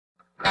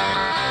Now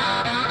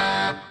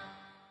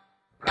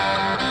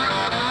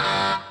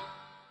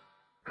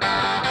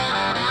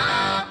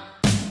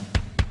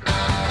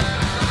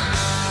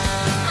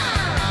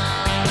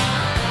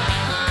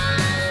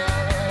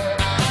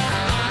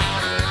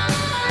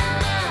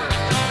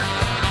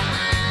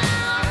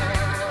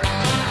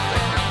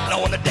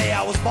on the day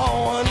I was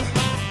born,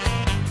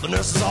 the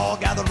nurses all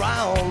gathered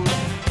round,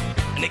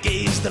 and they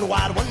gazed in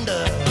wide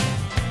wonder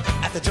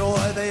at the joy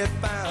they had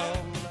found.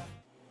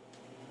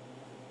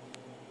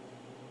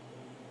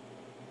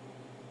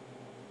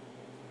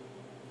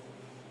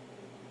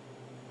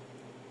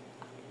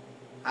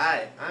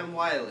 Hi, I'm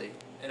Wiley.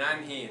 And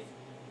I'm Heath,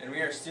 and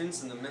we are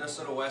students in the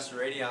Minnesota West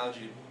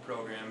Radiology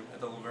program at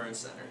the Laverne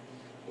Center.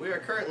 We are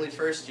currently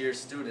first-year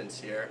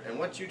students here, and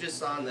what you just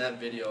saw in that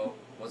video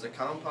was a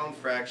compound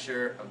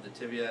fracture of the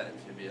tibia and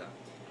fibula.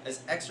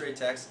 As X-ray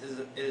techs,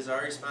 it is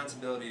our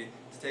responsibility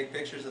to take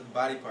pictures of the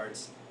body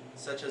parts,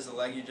 such as the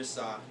leg you just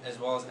saw, as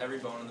well as every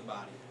bone in the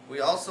body. We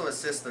also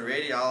assist the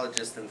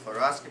radiologist in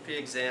fluoroscopy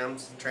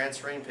exams,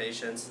 transferring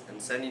patients,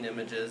 and sending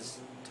images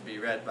to be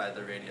read by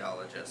the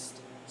radiologist.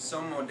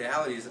 Some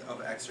modalities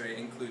of X-ray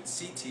include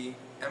CT,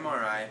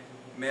 MRI,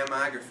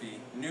 mammography,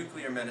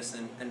 nuclear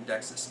medicine, and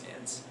DEXA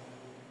scans.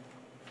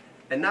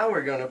 And now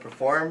we're going to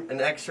perform an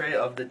X-ray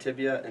of the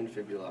tibia and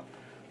fibula.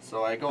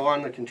 So I go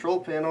on the control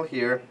panel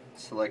here,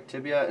 select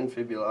tibia and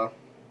fibula,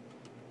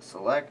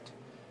 select,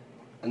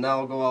 and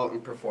now I'll go out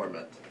and perform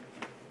it.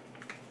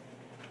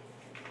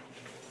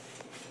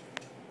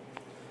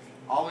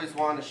 Always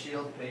want to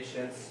shield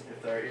patients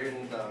if they're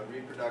in the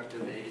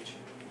reproductive age.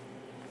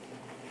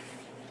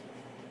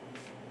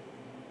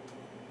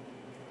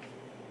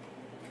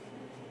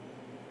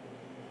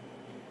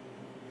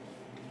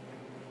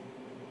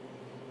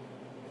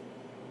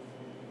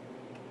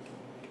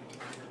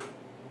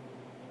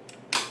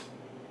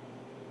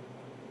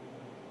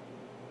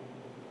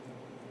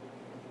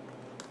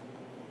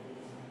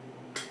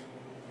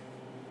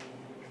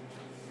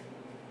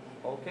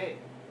 Okay,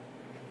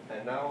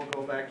 and now we'll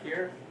go back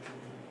here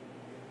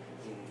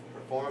and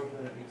perform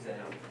the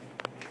exam.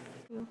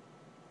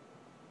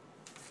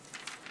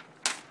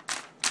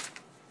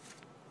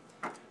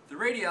 The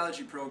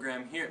radiology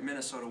program here at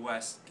Minnesota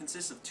West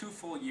consists of 2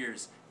 full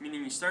years,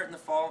 meaning you start in the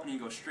fall and you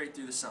go straight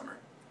through the summer.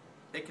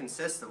 It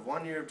consists of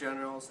 1 year of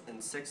generals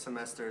and 6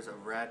 semesters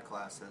of rad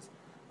classes,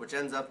 which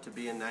ends up to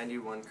be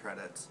 91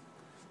 credits.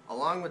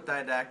 Along with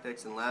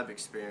didactics and lab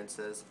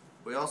experiences,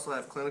 we also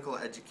have clinical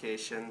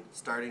education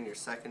starting your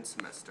 2nd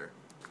semester.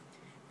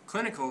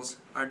 Clinicals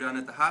are done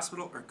at the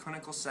hospital or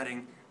clinical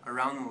setting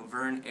around the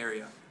Laverne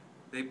area.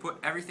 They put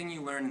everything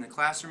you learn in the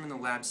classroom and the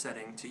lab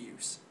setting to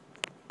use.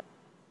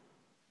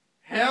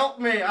 Help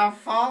me! I've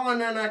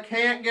fallen and I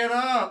can't get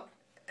up!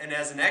 And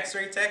as an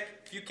X-ray tech,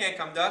 if you can't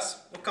come to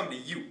us, we'll come to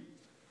you.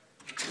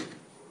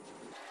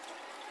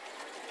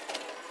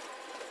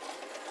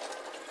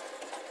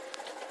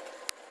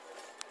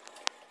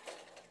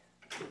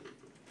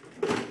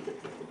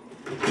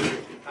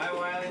 Hi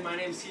Wiley, my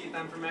name's Heath,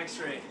 I'm from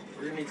X-ray.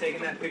 We're going to be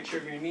taking that picture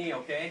of your knee,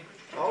 okay?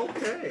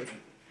 Okay.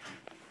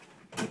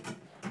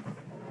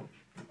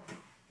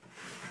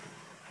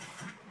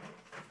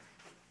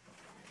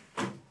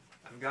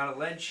 I've got a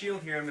lead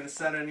shield here I'm going to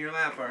set on your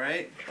lap,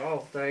 alright? Oh,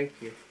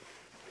 thank you.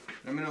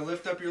 I'm going to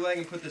lift up your leg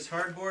and put this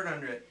hard board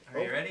under it. Are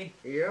you ready?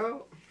 Yeah.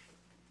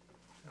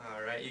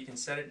 Alright, you can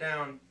set it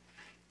down.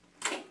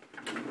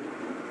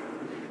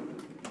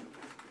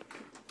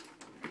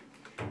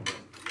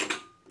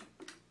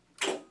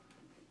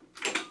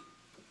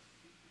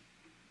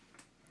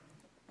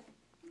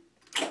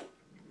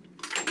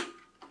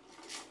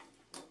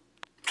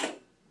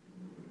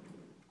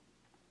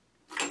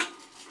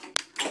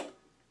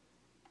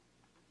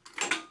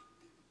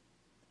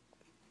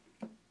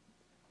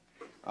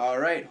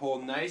 Alright,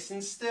 hold nice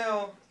and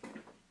still.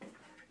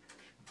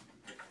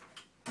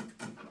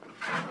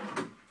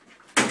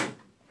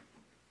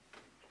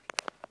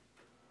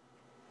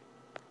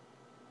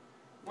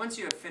 Once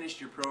you have finished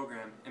your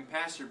program and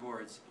passed your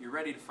boards, you're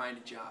ready to find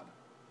a job.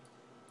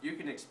 You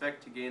can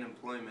expect to gain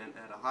employment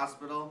at a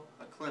hospital,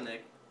 a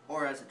clinic,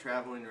 or as a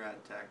traveling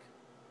rad tech.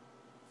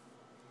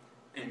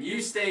 And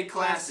you stay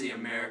classy,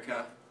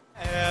 America.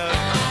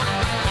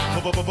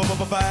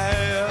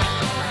 Fire.